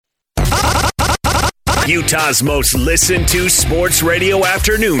Utah's most listened to sports radio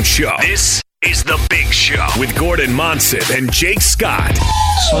afternoon show. This is The Big Show with Gordon Monson and Jake Scott.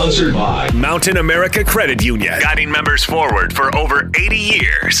 Sponsored by Mountain America Credit Union, guiding members forward for over 80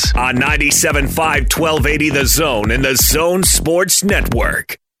 years. On 97.5 1280 The Zone and The Zone Sports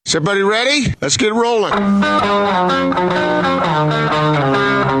Network. Is everybody ready? Let's get rolling.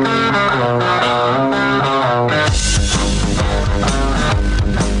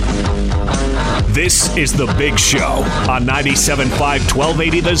 This is The Big Show on 97.5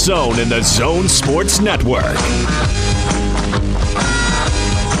 1280 The Zone and The Zone Sports Network.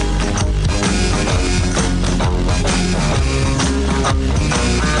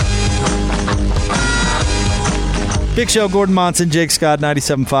 Big Show, Gordon Monson, Jake Scott,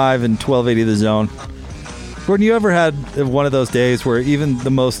 97.5 and 1280 The Zone. Gordon, you ever had one of those days where even the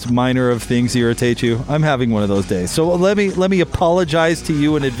most minor of things irritate you? I'm having one of those days. So let me apologize to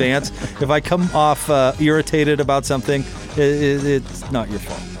you in advance. If I come off irritated about something, it's not your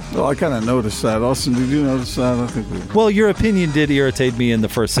fault. Well, I kind of noticed that. Austin, did you notice that? I think Well, your opinion did irritate me in the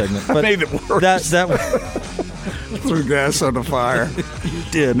first segment. But made it worse. That threw gas on the fire. You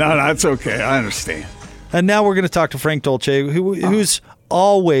did. No, that's okay. I understand. And now we're going to talk to Frank Dolce, who's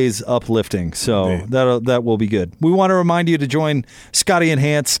always uplifting. So that will be good. We want to remind you to join Scotty and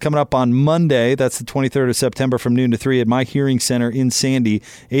Hans coming up on Monday. That's the 23rd of September from noon to 3 at My Hearing Center in Sandy,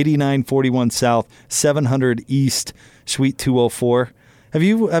 8941 South, 700 East, Suite 204. Have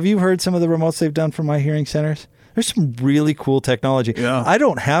you heard some of the remotes they've done for My Hearing Centers? There's some really cool technology. Yeah. I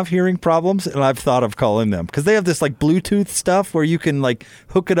don't have hearing problems, and I've thought of calling them because they have this like Bluetooth stuff where you can like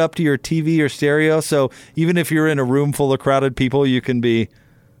hook it up to your TV or stereo. So even if you're in a room full of crowded people, you can be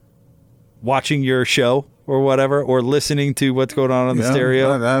watching your show or whatever, or listening to what's going on the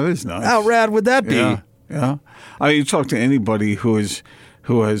stereo. That is nice. How rad would that be? Yeah. I mean, you talk to anybody who has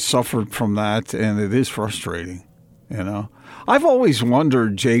suffered from that, and it is frustrating. You know, I've always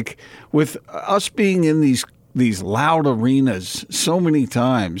wondered, Jake, with us being in these loud arenas so many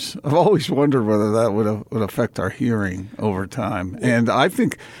times, I've always wondered whether that would affect our hearing over time. And I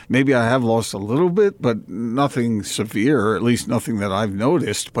think maybe I have lost a little bit, but nothing severe, or at least nothing that I've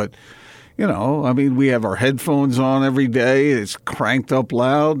noticed. But, you know, I mean, we have our headphones on every day. It's cranked up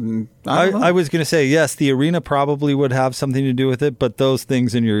loud. And I was going to say, yes, the arena probably would have something to do with it, but those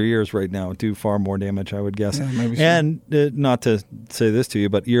things in your ears right now do far more damage, I would guess. Yeah, maybe so. And not to say this to you,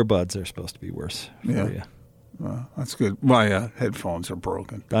 but earbuds are supposed to be worse for you. That's good. My headphones are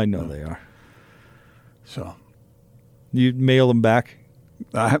broken. I know they are. So you mail them back?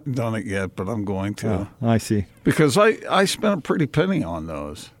 I haven't done it yet, but I'm going to. Oh, I see. Because I spent a pretty penny on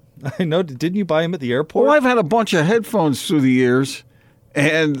those. I know. Didn't you buy them at the airport? Well, I've had a bunch of headphones through the years,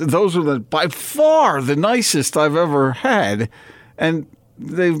 and those are by far the nicest I've ever had, and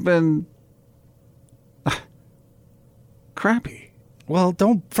they've been crappy. Well,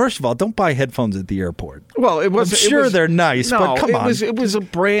 first of all, don't buy headphones at the airport. Well, they're nice, but come on. It was a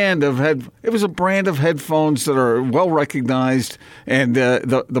brand of headphones that are well recognized, and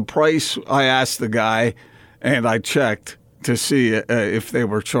the price. I asked the guy, and I checked to see if they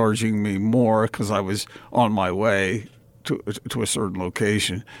were charging me more because I was on my way to a certain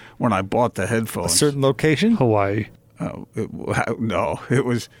location when I bought the headphones. A certain location? Hawaii. No, it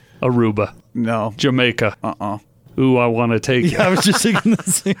was Aruba. No, Jamaica. Ooh, I want to take I was just thinking the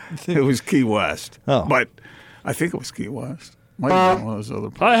same thing. It was Key West. Oh. But I think it was Key West. Might have been one of those other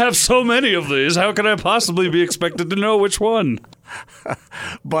places. I have so many of these. How can I possibly be expected to know which one?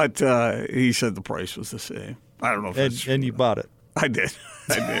 But he said the price was the same. I don't know if that's true. And you bought it. I did.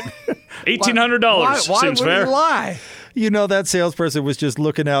 $1,800 why seems would fair. he lie? You know, that salesperson was just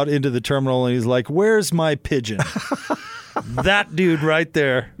looking out into the terminal, and he's like, "Where's my pigeon?" That dude right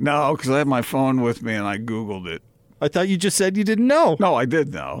there. No, because I had my phone with me and I Googled it. I thought you just said you didn't know. No, I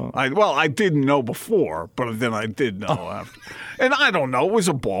did know. I didn't know before, but then I did know after. And I don't know. It was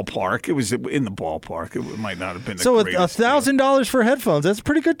a ballpark. It was in the ballpark. It might not have been the greatest deal. $1,000 for headphones. That's a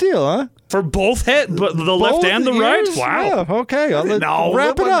pretty good deal, huh? For both the left and the right? Wow. Yeah, okay. No,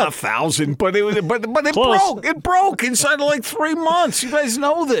 wrap it up. 1,000, but it Close. broke. It broke inside of like 3 months. You guys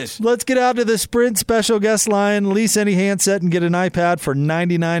know this. Let's get out to the Sprint special guest line. Lease any handset and get an iPad for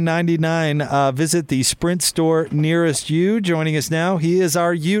 $99.99. Visit the Sprint store nearest you. Joining us now, he is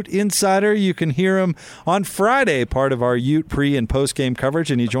our Ute insider. You can hear him on Friday, part of our Ute pre- and post-game coverage,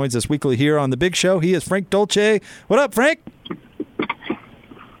 and he joins us weekly here on The Big Show. He is Frank Dolce. What up, Frank?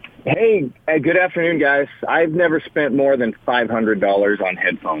 Hey, good afternoon, guys. I've never spent more than $500 on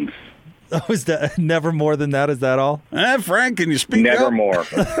headphones. Oh, is that never more than that? Is that all? Frank, can you speak Never up? more.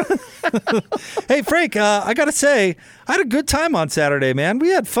 Hey, Frank, I got to say, I had a good time on Saturday, man. We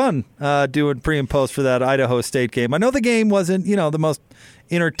had fun doing pre and post for that Idaho State game. I know the game wasn't, the most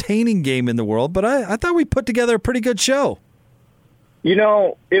entertaining game in the world, but I thought we put together a pretty good show. We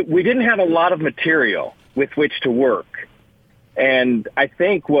didn't have a lot of material with which to work. And I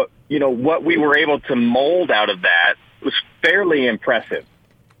think what we were able to mold out of that was fairly impressive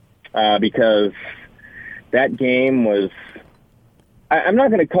because that game was, I'm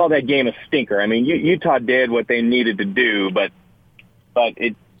not going to call that game a stinker. I mean, Utah did what they needed to do, but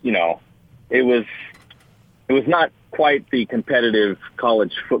it was not quite the competitive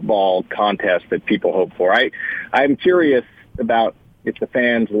college football contest that people hope for. I'm curious about if the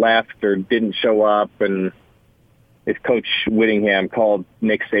fans left or didn't show up, and if Coach Whittingham called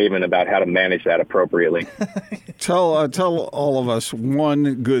Nick Saban about how to manage that appropriately. Tell all of us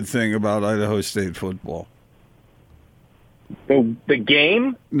one good thing about Idaho State football. The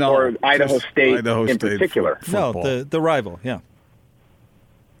game, or Idaho State in particular? No, the rival. Yeah.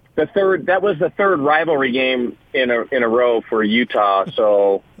 That was the third rivalry game in a row for Utah.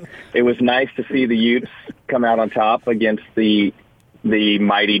 So it was nice to see the Utes come out on top against the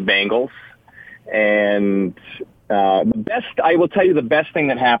mighty Bengals. And I will tell you the best thing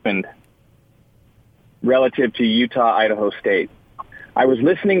that happened relative to Utah-Idaho State. I was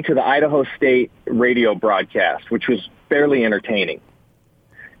listening to the Idaho State radio broadcast, which was fairly entertaining.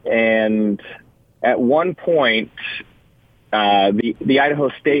 And at one point, the Idaho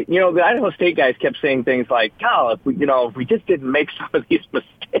State, the Idaho State guys kept saying things like, "Oh, if we just didn't make some of these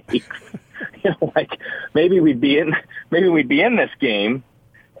mistakes, like maybe we'd be in this game."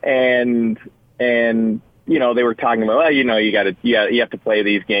 And they were talking about, well, you have to play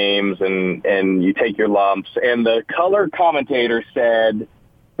these games and you take your lumps. And the color commentator said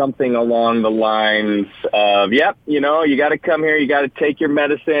something along the lines of, "Yep, you got to come here, you got to take your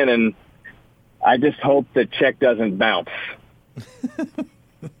medicine, and I just hope the check doesn't bounce."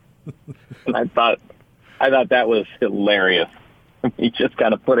 And I thought that was hilarious. He just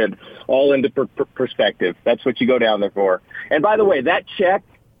kind of put it all into perspective. That's what you go down there for. And by the way, that check,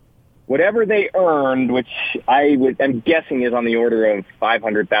 whatever they earned, which I'm guessing is on the order of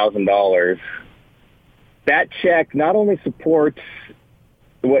 $500,000, that check not only supports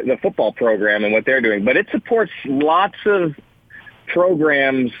the football program and what they're doing, but it supports lots of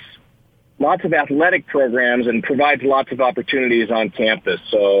programs, lots of athletic programs, and provides lots of opportunities on campus.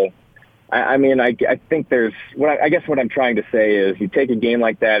 So, I think I guess what I'm trying to say is you take a game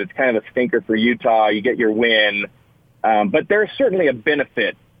like that, it's kind of a stinker for Utah, you get your win, but there's certainly a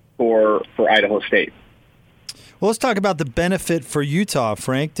benefit for Idaho State. Well, let's talk about the benefit for Utah,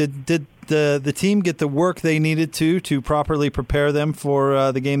 Frank. Did the team get the work they needed to properly prepare them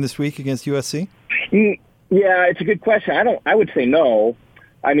for the game this week against USC? Yeah, it's a good question. I would say no.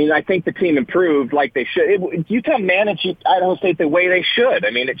 I mean, I think the team improved like they should. Utah managed Idaho State the way they should. I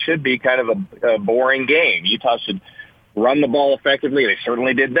mean, it should be kind of a boring game. Utah should run the ball effectively. They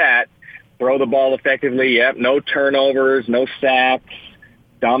certainly did that. Throw the ball effectively. Yep, no turnovers, no sacks,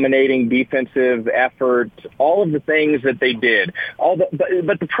 dominating defensive effort, all of the things that they did.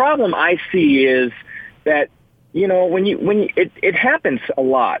 But the problem I see is that, it happens a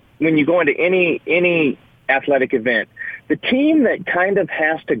lot when you go into any athletic event. The team that kind of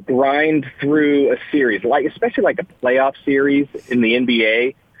has to grind through a series, especially like a playoff series in the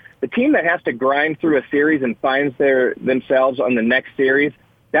NBA, the team that has to grind through a series and finds themselves on the next series,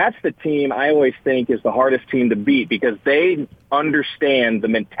 that's the team I always think is the hardest team to beat because they understand the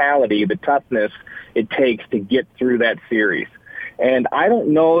mentality, the toughness it takes to get through that series. And I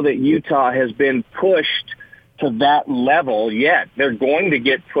don't know that Utah has been pushed to that level yet. They're going to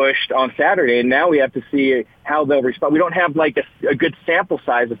get pushed on Saturday, and now we have to see how they'll respond. We don't have a good sample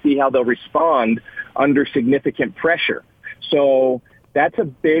size to see how they'll respond under significant pressure. So that's a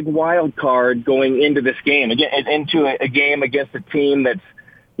big wild card going into this game, into a game against a team that's,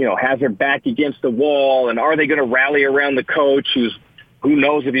 has their back against the wall, and are they going to rally around the coach who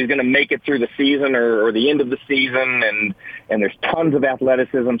knows if he's going to make it through the season or the end of the season, and there's tons of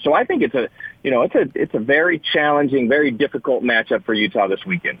athleticism. So I think it's a very challenging, very difficult matchup for Utah this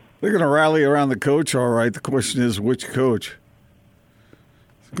weekend. They're going to rally around the coach, all right. The question is, which coach?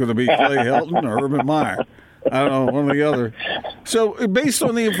 It's going to be Clay Helton or Urban Meyer. I don't know, one or the other. So based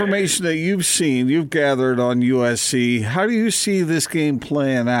on the information that you've gathered on USC, how do you see this game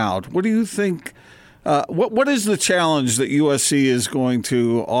playing out? What do you think What is the challenge that USC is going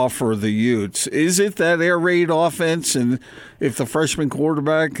to offer the Utes? Is it that air raid offense, and if the freshman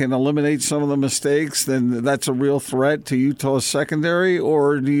quarterback can eliminate some of the mistakes, then that's a real threat to Utah's secondary,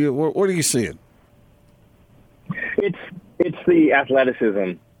 or what are you seeing? It's the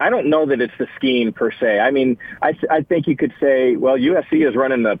athleticism. I don't know that it's the scheme per se. I mean, I think you could say, well, USC is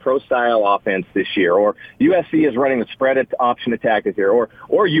running the pro-style offense this year, or USC is running the spread option attack this year, or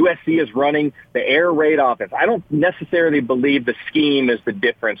USC is running the air raid offense. I don't necessarily believe the scheme is the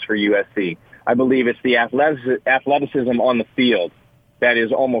difference for USC. I believe it's the athleticism on the field that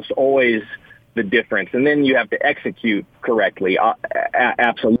is almost always the difference. And then you have to execute correctly,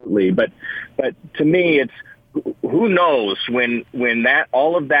 absolutely. But to me, it's, who knows when that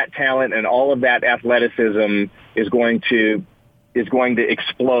all of that talent and all of that athleticism is going to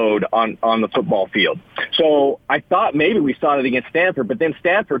explode on the football field. So I thought maybe we saw it against Stanford, but then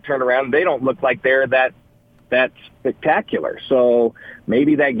Stanford turned around and they don't look like they're that spectacular. So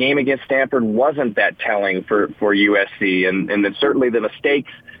maybe that game against Stanford wasn't that telling for USC, and then certainly the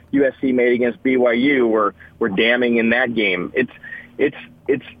mistakes USC made against BYU were damning in that game. It's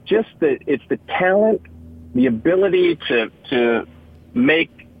just the talent, the ability to make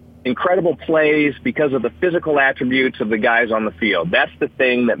incredible plays because of the physical attributes of the guys on the field. That's the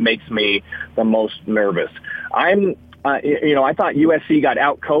thing that makes me the most nervous. I thought USC got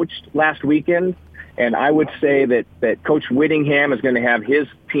outcoached last weekend, and I would say that Coach Whittingham is going to have his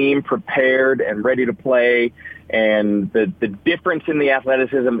team prepared and ready to play, and the difference in the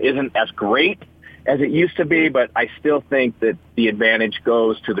athleticism isn't as great as it used to be, but I still think that the advantage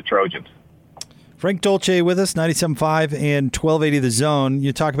goes to the Trojans. Frank Dolce with us, 97.5 and 1280 The Zone.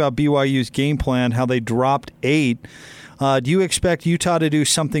 You talk about BYU's game plan, how they dropped 8. Do you expect Utah to do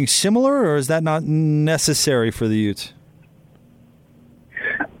something similar, or is that not necessary for the Utes?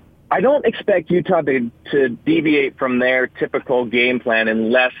 I don't expect Utah to deviate from their typical game plan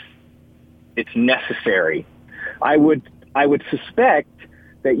unless it's necessary. I would suspect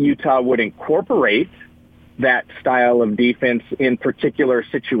that Utah would incorporate that style of defense in particular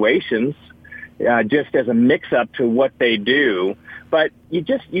situations, just as a mix-up to what they do. But you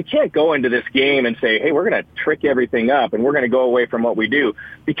can't go into this game and say, hey, we're going to trick everything up and we're going to go away from what we do,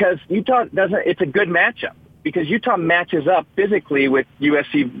 because Utah doesn't. It's a good matchup because Utah matches up physically with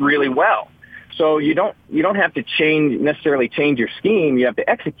USC really well. So you don't have to necessarily change your scheme. You have to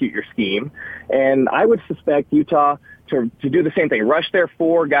execute your scheme. And I would suspect Utah to do the same thing. Rush their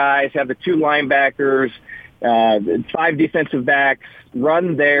 4 guys, have the 2 linebackers, 5 defensive backs,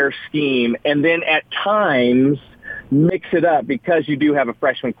 run their scheme, and then at times mix it up because you do have a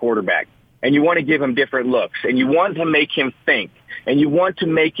freshman quarterback, and you want to give him different looks, and you want to make him think, and you want to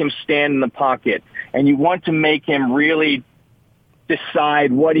make him stand in the pocket, and you want to make him really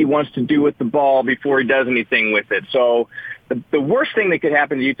decide what he wants to do with the ball before he does anything with it. So the worst thing that could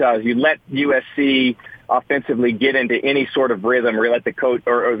happen to Utah is you let USC offensively get into any sort of rhythm, or let the coach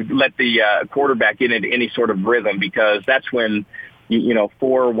or let the quarterback get into any sort of rhythm, because that's when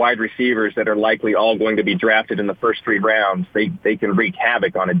 4 wide receivers that are likely all going to be drafted in the first 3 rounds, they can wreak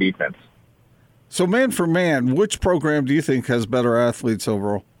havoc on a defense. So man for man, which program do you think has better athletes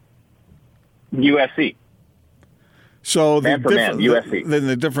overall? USC. So USC. Then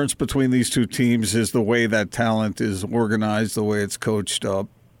the difference between these two teams is the way that talent is organized, the way it's coached up.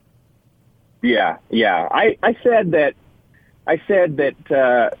 Yeah. I said that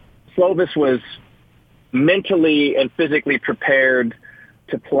Slovis was mentally and physically prepared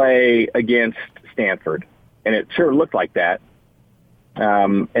to play against Stanford, and it sure looked like that.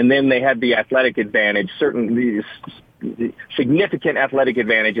 And then they had the athletic advantage, certainly significant athletic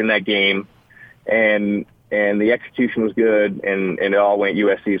advantage in that game, and the execution was good, and it all went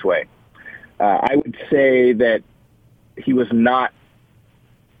USC's way. I would say that he was not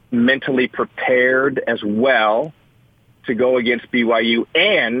mentally prepared as well to go against BYU,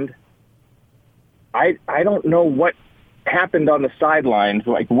 and I don't know what happened on the sidelines.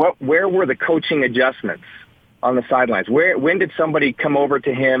 Like, where were the coaching adjustments on the sidelines? When did somebody come over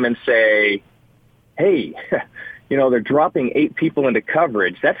to him and say, hey, they're dropping 8 people into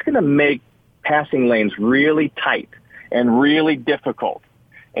coverage. That's going to make passing lanes really tight and really difficult.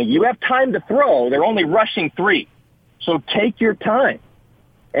 And you have time to throw. They're only rushing 3. So take your time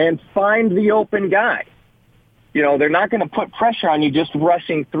and find the open guy. They're not going to put pressure on you just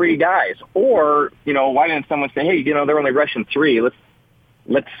rushing 3 guys. Or, why didn't someone say, hey, they're only rushing 3.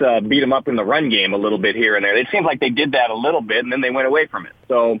 Let's beat them up in the run game a little bit here and there. It seems like they did that a little bit, and then they went away from it.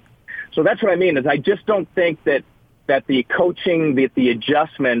 So that's what I mean, is I just don't think that the coaching, the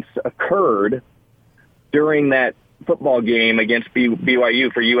adjustments occurred during that football game against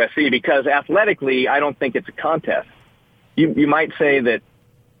BYU for USC, because athletically, I don't think it's a contest. You might say that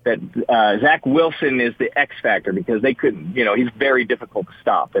Zach Wilson is the X factor because they couldn't, he's very difficult to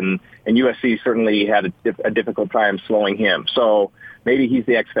stop, and USC certainly had a difficult time slowing him. So maybe he's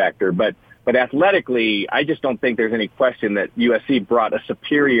the X factor, but athletically, I just don't think there's any question that USC brought a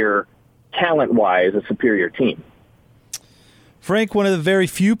superior, talent-wise, a superior team. Frank, one of the very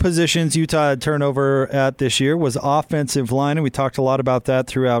few positions Utah had turnover at this year was offensive line, and we talked a lot about that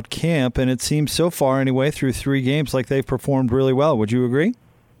throughout camp, and it seems so far anyway through 3 games like they've performed really well. Would you agree?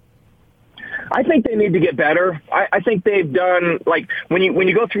 I think they need to get better. I think they've done, like, when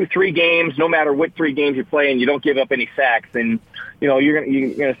you go through 3 games, no matter what 3 games you play, and you don't give up any sacks, then you're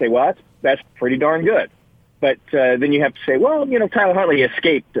gonna say, well, that's pretty darn good. But then you have to say, well, Tyler Huntley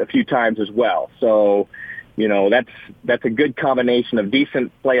escaped a few times as well. So, that's a good combination of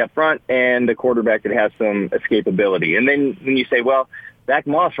decent play up front and a quarterback that has some escapability. And then when you say, well, Zach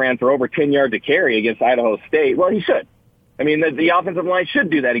Moss ran for over 10 yards a carry against Idaho State, well, he should. I mean, the offensive line should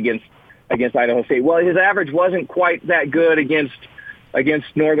do that against Idaho State. Well, his average wasn't quite that good against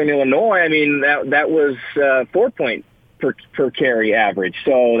Northern Illinois. I mean, that was 4 point per carry average.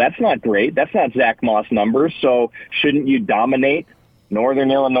 So that's not great. That's not Zach Moss numbers. So shouldn't you dominate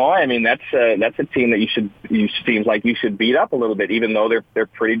Northern Illinois? I mean, that's a team that seems like you should beat up a little bit, even though they're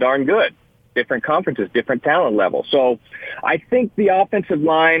pretty darn good. Different conferences, different talent level. So I think the offensive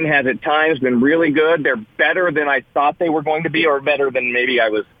line has at times been really good. They're better than I thought they were going to be, or better than maybe I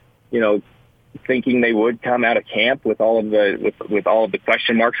was, thinking they would come out of camp with all of the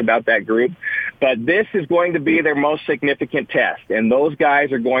question marks about that group. But this is going to be their most significant test, and those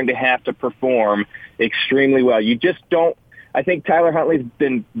guys are going to have to perform extremely well. You just don't. I think Tyler Huntley's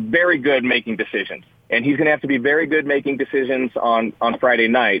been very good making decisions, and he's going to have to be very good making decisions on Friday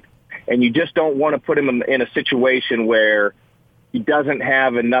night. And you just don't want to put him in a situation where he doesn't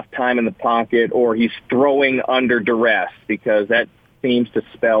have enough time in the pocket or he's throwing under duress, because that seems to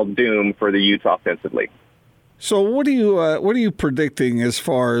spell doom for the Utes offensively. So what are you predicting as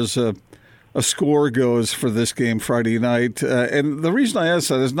far as a score goes for this game Friday night? And the reason I ask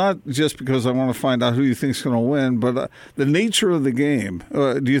that is not just because I want to find out who you think is going to win, but the nature of the game.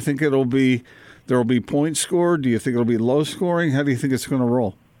 Do you think there will be points scored? Do you think it'll be low scoring? How do you think it's going to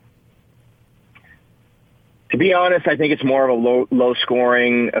roll? To be honest, I think it's more of a low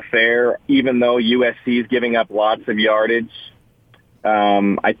scoring affair, even though USC is giving up lots of yardage.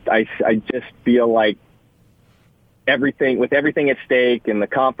 I just feel like with everything at stake in the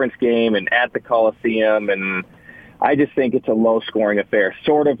conference game and at the Coliseum, and I just think it's a low-scoring affair,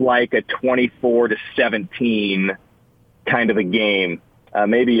 sort of like a 24-17 kind of a game.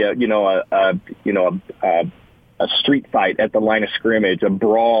 Maybe a street fight at the line of scrimmage, a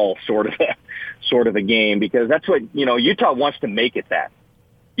brawl sort of a game, because that's what Utah wants to make it that.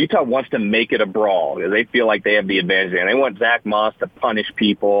 Utah wants to make it a brawl. They feel like they have the advantage there. And they want Zach Moss to punish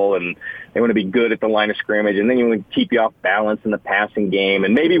people, and they want to be good at the line of scrimmage, and then you want to keep you off balance in the passing game.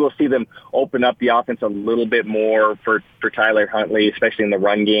 And maybe we'll see them open up the offense a little bit more for Tyler Huntley, especially in the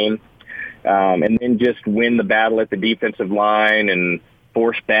run game, and then just win the battle at the defensive line and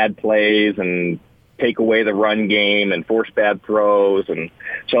force bad plays and take away the run game and force bad throws. And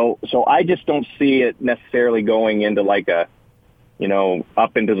so I just don't see it necessarily going into like a,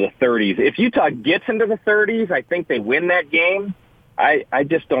 up into the 30s. If Utah gets into the 30s, I think they win that game. I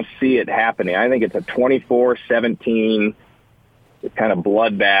just don't see it happening. I think it's a 24-17 kind of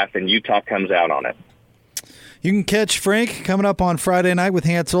bloodbath, and Utah comes out on it. You can catch Frank coming up on Friday night with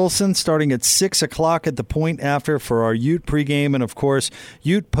Hans Olsen starting at 6 o'clock at the point after for our Ute pregame, and, of course,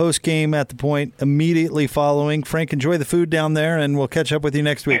 Ute postgame at the point immediately following. Frank, enjoy the food down there, and we'll catch up with you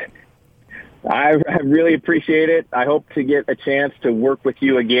next week. I really appreciate it. I hope to get a chance to work with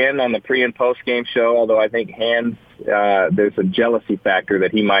you again on the pre- and post-game show, although I think Hans, there's a jealousy factor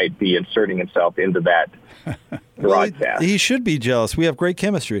that he might be inserting himself into that broadcast. Well, he should be jealous. We have great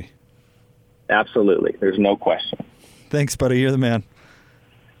chemistry. Absolutely. There's no question. Thanks, buddy. You're the man.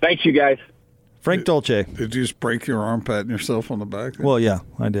 Thanks, you guys. Frank Dolce. Did you just break your arm patting yourself on the back? Well, yeah,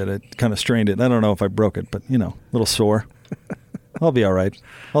 I did. I kind of strained it. I don't know if I broke it, but, a little sore. I'll be all right.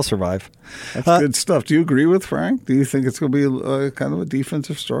 I'll survive. That's good stuff. Do you agree with Frank? Do you think it's going to be kind of a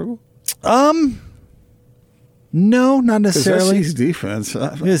defensive struggle? No, not necessarily. Because defense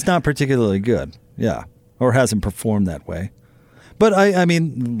is not particularly good. Yeah, or hasn't performed that way. But I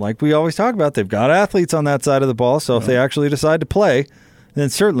mean, like we always talk about, they've got athletes on that side of the ball. So if they actually decide to play, then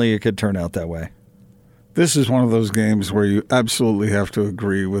certainly it could turn out that way. This is one of those games where you absolutely have to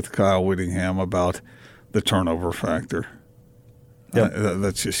agree with Kyle Whittingham about the turnover factor. Yep.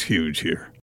 That's just huge here.